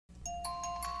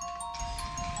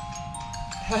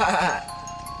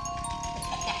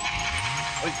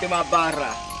Última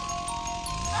barra.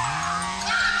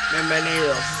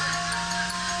 Bienvenidos.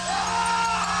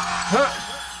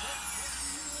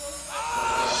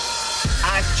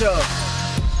 Acho,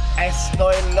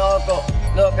 estoy loco.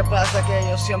 Lo que pasa es que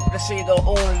yo siempre he sido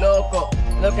un loco.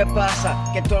 Lo que pasa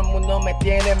es que todo el mundo me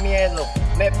tiene miedo.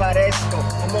 Me parezco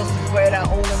como si fuera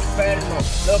un enfermo.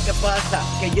 Lo que pasa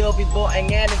es que yo vivo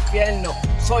en el infierno.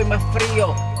 Soy más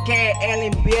frío que el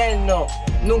invierno.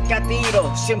 Nunca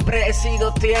tiro, siempre he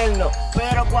sido tierno.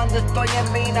 Pero cuando estoy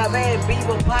en mi nave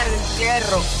vivo para el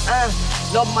entierro.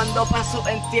 Los mando para su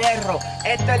entierro.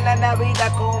 Esto es la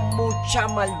Navidad con mucha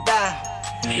maldad.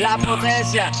 La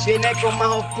potencia viene con más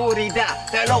oscuridad.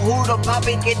 Te lo juro,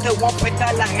 papi, que te voy a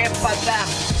petar las espaldas.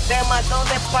 Te mato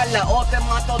de espalda o te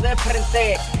mato de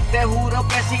frente. Te juro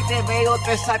que si te veo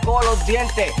te saco los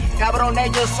dientes.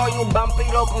 Cabrones, yo soy un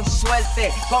vampiro con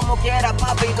suerte. Como quiera,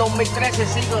 papi, 2013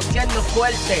 sigo siendo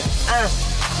fuerte.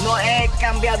 No he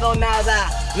cambiado nada.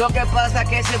 Lo que pasa es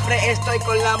que siempre estoy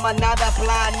con la manada,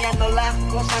 planeando las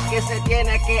cosas que se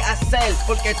tiene que hacer.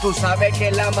 Porque tú sabes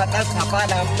que la matanza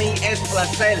para mí es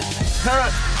placer.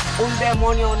 Un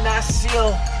demonio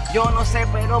nació. Yo no sé,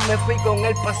 pero me fui con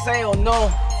el paseo, no.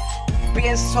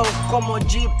 Pienso como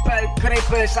Jeeper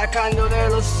Creeper sacando de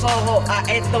los ojos a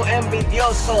estos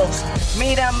envidiosos.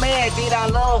 Mírame,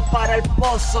 tíralo para el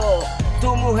pozo.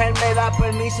 Tu mujer me da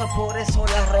permiso, por eso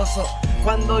la rozo.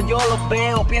 Cuando yo los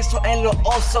veo pienso en los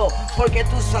osos, porque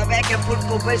tú sabes que por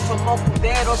comer somos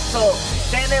poderosos.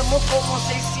 Tenemos como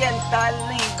 600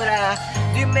 libras.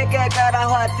 Dime qué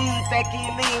carajo a ti te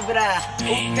equilibra.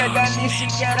 Ustedes ni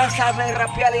siquiera saben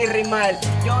rapear y rimar.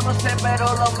 Yo no sé,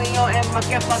 pero lo mío es más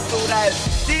que facturar.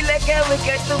 Dile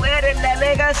que tú eres la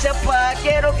elegancia, pa.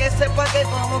 Quiero que sepa que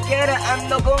como quiera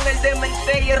ando con el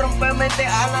demente y rompe mente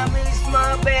a la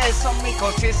misma vez. Son mi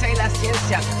conciencia y la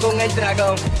ciencia con el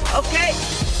dragón. Ok.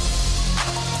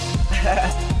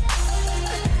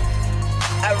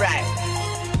 Alright.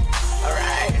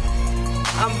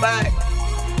 I'm back.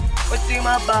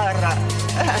 Última barra.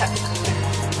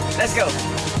 Let's go.